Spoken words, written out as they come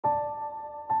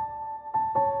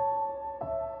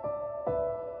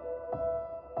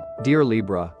Dear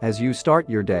Libra, as you start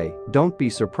your day, don't be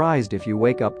surprised if you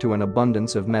wake up to an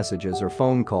abundance of messages or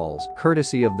phone calls,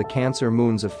 courtesy of the Cancer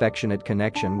moon's affectionate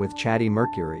connection with chatty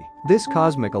Mercury. This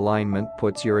cosmic alignment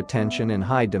puts your attention in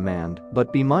high demand,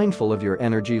 but be mindful of your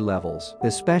energy levels,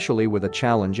 especially with a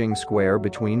challenging square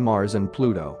between Mars and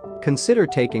Pluto. Consider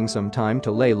taking some time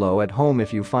to lay low at home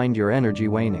if you find your energy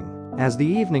waning. As the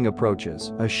evening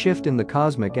approaches, a shift in the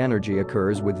cosmic energy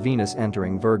occurs with Venus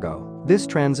entering Virgo. This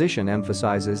transition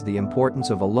emphasizes the importance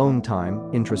of alone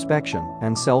time, introspection,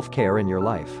 and self-care in your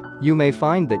life. You may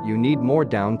find that you need more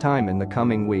downtime in the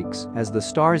coming weeks as the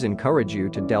stars encourage you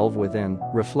to delve within,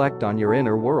 reflect on your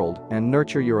inner world, and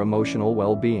nurture your emotional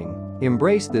well-being.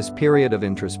 Embrace this period of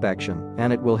introspection,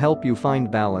 and it will help you find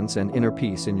balance and inner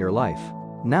peace in your life.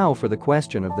 Now for the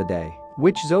question of the day.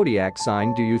 Which zodiac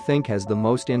sign do you think has the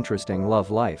most interesting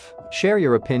love life? Share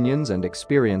your opinions and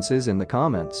experiences in the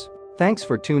comments. Thanks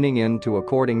for tuning in to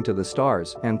According to the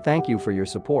Stars, and thank you for your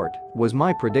support. Was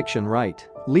my prediction right?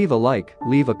 Leave a like,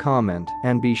 leave a comment,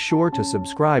 and be sure to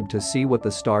subscribe to see what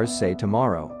the stars say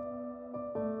tomorrow.